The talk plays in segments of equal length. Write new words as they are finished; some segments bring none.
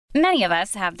Many of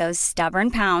us have those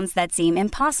stubborn pounds that seem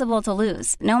impossible to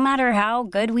lose, no matter how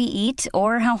good we eat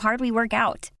or how hard we work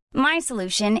out. My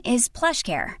solution is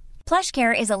PlushCare.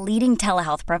 PlushCare is a leading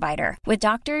telehealth provider with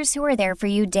doctors who are there for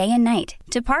you day and night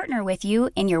to partner with you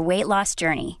in your weight loss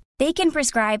journey. They can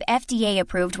prescribe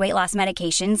FDA-approved weight loss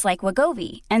medications like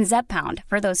Wegovy and Zepbound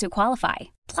for those who qualify.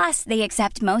 Plus, they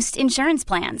accept most insurance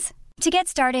plans. To get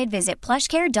started, visit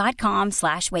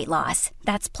plushcare.com/weightloss.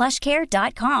 That's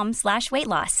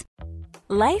plushcare.com/weightloss.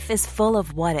 Life is full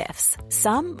of what-ifs.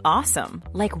 Some awesome,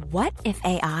 like what if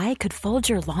AI could fold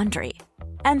your laundry?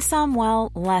 And some,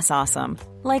 well, less awesome,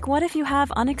 like what if you have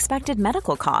unexpected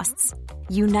medical costs?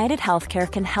 United Healthcare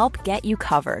can help get you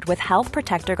covered with Health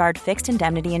Protector Guard fixed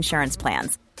indemnity insurance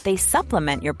plans. They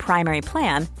supplement your primary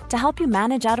plan to help you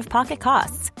manage out-of-pocket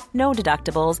costs. No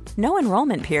deductibles, no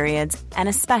enrollment periods, and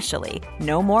especially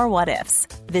no more what-ifs.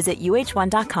 Visit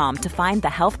uh1.com to find the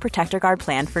Health Protector Guard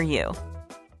plan for you.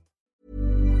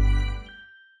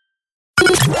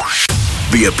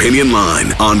 The Opinion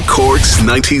Line on Cork's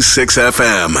 96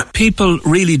 FM. People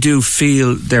really do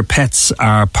feel their pets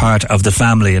are part of the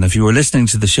family, and if you were listening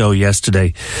to the show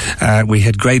yesterday, we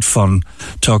had great fun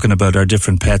talking about our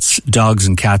different pets, dogs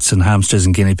and cats and hamsters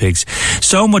and guinea pigs.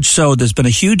 So much so, there's been a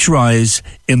huge rise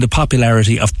in the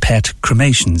popularity of pet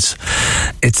cremations.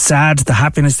 It's sad, the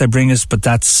happiness they bring us, but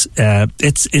that's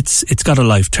it's got a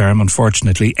life term,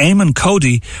 unfortunately. Eamon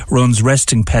Cody runs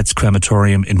Resting Pets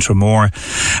Crematorium in Tramore,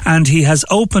 and he has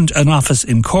opened an office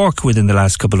in Cork within the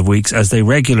last couple of weeks, as they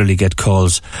regularly get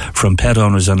calls from pet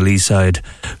owners on Leeside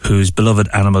whose beloved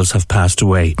animals have passed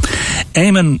away.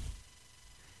 Eamon,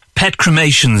 pet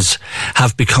cremations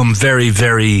have become very,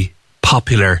 very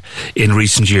popular in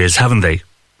recent years, haven't they?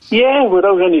 Yeah,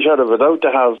 without any shadow of a doubt, to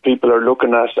have people are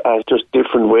looking at just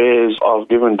different ways of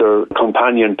giving their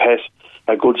companion pet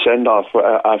a good send-off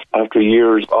after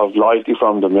years of loyalty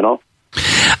from them, you know.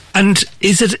 And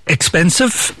is it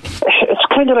expensive? It's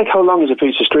kind of like how long is a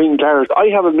piece of string, Gareth? I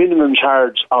have a minimum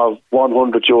charge of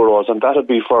 €100, and that'll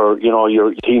be for, you know,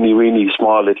 your teeny-weeny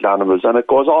small little animals, and it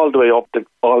goes all the way up to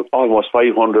almost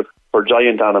 500 for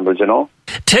giant animals, you know.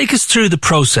 Take us through the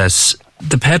process.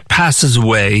 The pet passes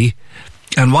away,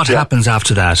 and what happens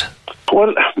after that?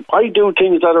 Well, I do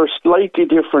things that are slightly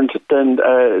different than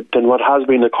what has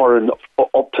been occurring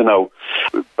up to now.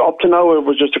 Up to now, it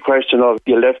was just a question of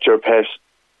you left your pet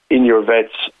in your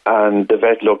vets and the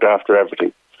vet looked after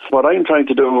everything. What I'm trying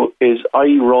to do is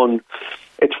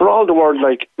it's for all the world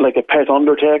like a pet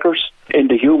undertakers. In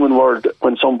the human world,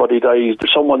 when somebody dies,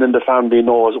 someone in the family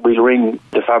knows we'll ring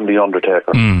the family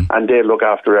undertaker and they'll look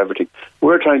after everything.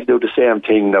 We're trying to do the same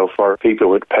thing now for people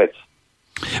with pets.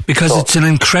 Because it's an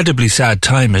incredibly sad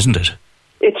time, isn't it?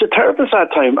 It's a terrible sad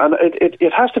time, and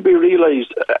it has to be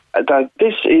realised that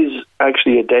this is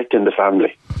actually a death in the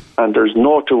family, and there's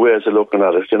no two ways of looking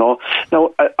at it, you know.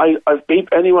 Now,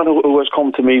 anyone who has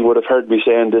come to me would have heard me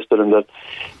saying this to them, that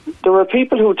there are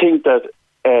people who think that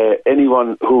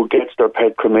anyone who gets their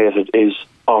pet cremated is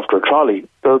off their trolley.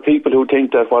 There are people who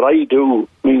think that what I do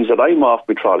means that I'm off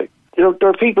my trolley. You know, there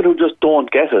are people who just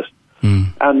don't get it.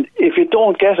 And if you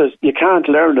don't get it, you can't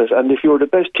learn it. And if you were the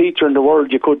best teacher in the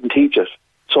world, you couldn't teach it.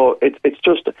 So it's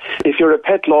just, if you're a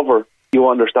pet lover, you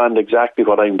understand exactly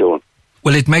what I'm doing.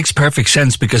 Well, it makes perfect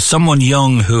sense, because someone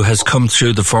young who has come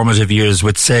through the formative years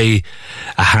with, say,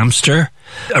 a hamster,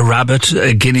 a rabbit,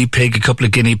 a guinea pig, a couple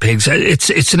of guinea pigs,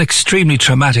 it's an extremely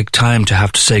traumatic time to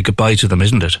have to say goodbye to them,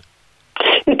 isn't it?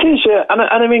 It is, yeah. And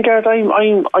I mean, Gareth,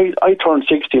 I turned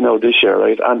 60 now this year,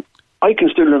 right? And I can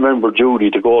still remember Judy,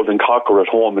 the golden cocker, at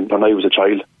home when I was a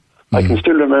child. I can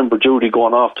still remember Judy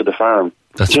going off to the farm,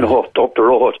 up the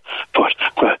road. But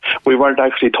we weren't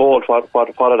actually told what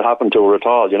had happened to her at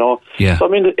all, you know. Yeah. So, I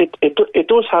mean, it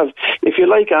does have, if you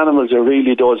like animals, it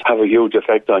really does have a huge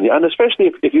effect on you. And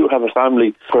especially if you have a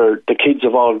family where the kids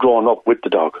have all grown up with the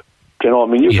dog. You know, I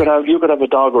mean, you could have a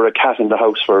dog or a cat in the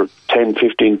house for 10,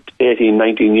 15, 18,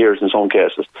 19 years in some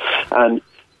cases. And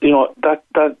you know, that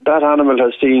animal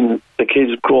has seen the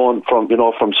kids growing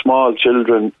from small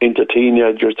children into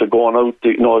teenagers to going out,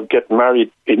 you know, getting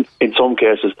married in some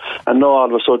cases, and now all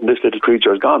of a sudden this little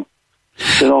creature is gone.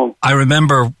 You know, I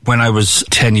remember when I was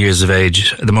 10 years of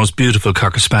age, the most beautiful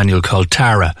Cocker Spaniel called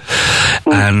Tara,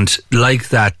 and like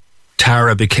that,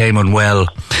 Tara became unwell,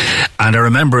 and I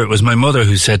remember it was my mother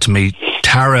who said to me,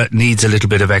 Tara needs a little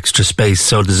bit of extra space,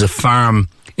 so there's a farm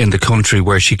in the country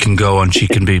where she can go and she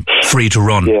can be free to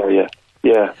run.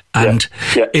 Yeah. And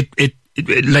it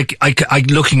like I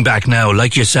looking back now,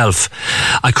 like yourself,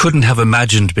 I couldn't have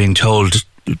imagined being told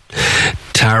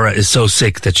Tara is so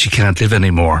sick that she can't live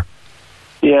anymore.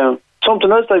 Yeah.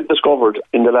 Something else I've discovered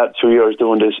in the last 2 years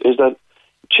doing this is that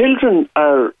children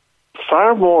are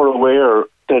far more aware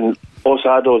than us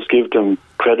adults give them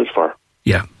credit for.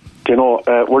 Yeah. You know,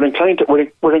 we're inclined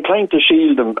to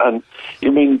shield them, and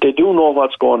you mean they do know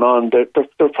what's going on.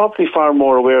 They're probably far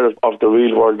more aware of the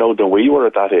real world now than we were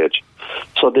at that age.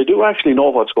 So they do actually know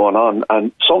what's going on,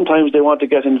 and sometimes they want to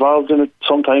get involved in it,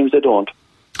 sometimes they don't.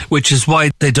 Which is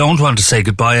why they don't want to say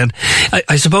goodbye. And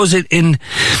I suppose in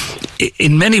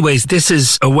many ways this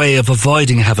is a way of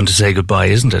avoiding having to say goodbye,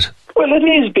 isn't it? Well, it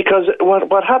is, because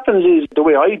what happens is, the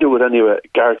way I do it anyway,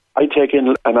 Gareth, I take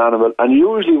in an animal, and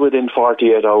usually within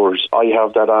 48 hours I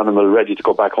have that animal ready to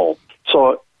go back home.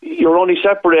 So you're only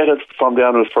separated from the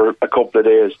animal for a couple of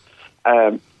days,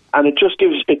 and it just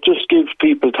gives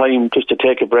people time just to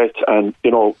take a breath, and you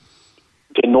know,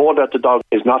 they know that the dog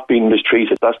is not being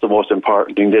mistreated. That's the most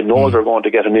important thing. They know they're going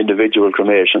to get an individual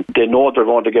cremation. They know they're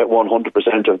going to get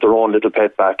 100% of their own little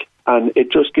pet back, and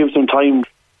it just gives them time.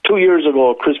 2 years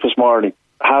ago, Christmas morning,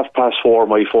 4:30,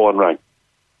 my phone rang.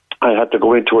 I had to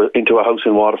go into a house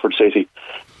in Waterford City.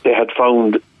 They had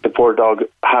found the poor dog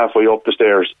halfway up the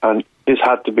stairs, and this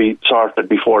had to be sorted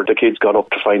before the kids got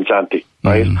up to find Santi,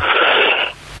 right?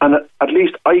 And at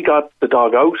least I got the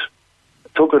dog out,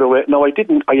 took it away. No, I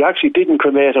didn't. I actually didn't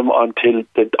cremate him until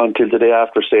the day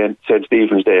after St.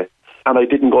 Stephen's Day, and I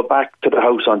didn't go back to the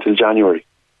house until January.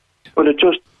 But it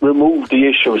just removed the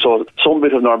issue, so some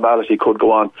bit of normality could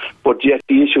go on, but yet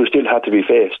the issue still had to be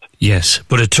faced. Yes,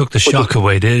 but it took the shock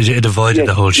away. It avoided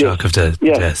the whole shock of the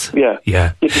death.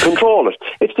 Yeah. You can control it.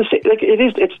 It's the same. Like it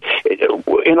is.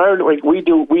 In Ireland, like we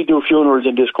do funerals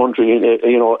in this country.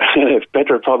 You know,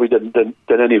 better probably than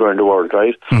anywhere in the world,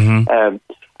 right? Mm-hmm.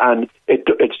 And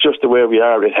it's just the way we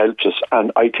are. It helps us,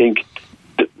 and I think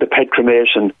the pet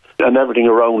cremation and everything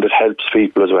around it helps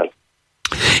people as well.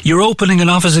 You're opening an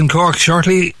office in Cork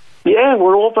shortly? Yeah,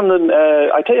 we're opening.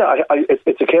 I tell you,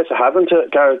 it's a case of having to,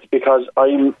 Gareth, because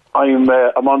I'm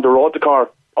on the road to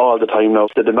Cork all the time now.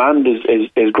 The demand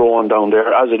is growing down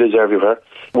there, as it is everywhere.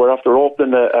 We're after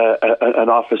opening an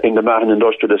office in the Mahon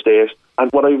Industrial Estate,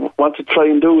 and what I want to try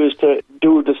and do is to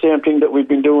do the same thing that we've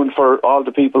been doing for all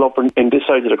the people up in this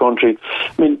side of the country.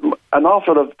 I mean, an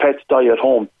awful lot of pets die at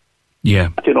home. Yeah,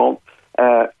 you know,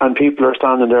 and people are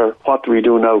standing there. What do we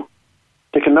do now?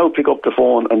 They can now pick up the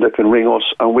phone and they can ring us,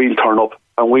 and we'll turn up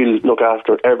and we'll look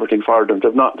after everything for them.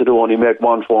 They've nothing to do, only make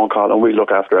one phone call and we'll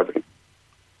look after everything.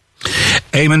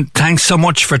 Eamon, thanks so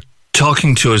much for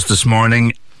talking to us this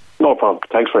morning. No problem.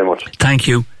 Thanks very much. Thank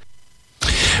you.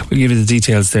 We'll give you the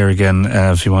details there again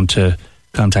if you want to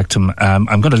contact him. I'm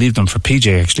going to leave them for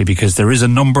PJ actually, because there is a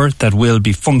number that will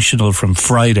be functional from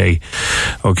Friday,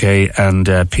 okay, and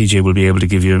PJ will be able to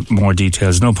give you more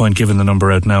details. No point giving the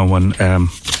number out now when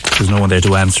there's no one there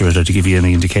to answer it or to give you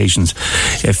any indications.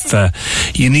 If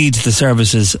you need the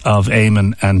services of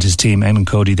Eamon and his team, Eamon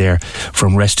Cody there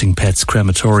from Resting Pets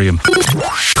Crematorium.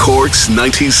 Cork's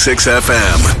 96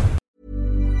 FM.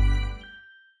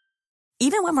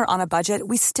 Even when we're on a budget,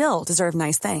 we still deserve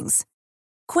nice things.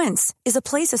 Quince is a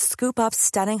place to scoop up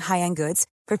stunning high-end goods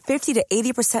for 50 to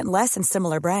 80% less than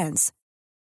similar brands.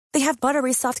 They have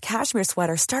buttery soft cashmere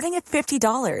sweaters starting at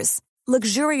 $50,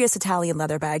 luxurious Italian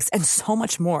leather bags, and so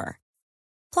much more.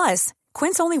 Plus,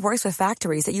 Quince only works with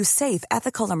factories that use safe,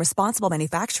 ethical, and responsible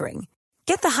manufacturing.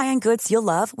 Get the high-end goods you'll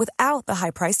love without the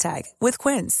high price tag with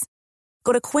Quince.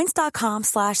 Go to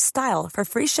quince.com/style for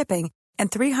free shipping and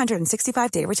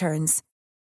 365-day returns.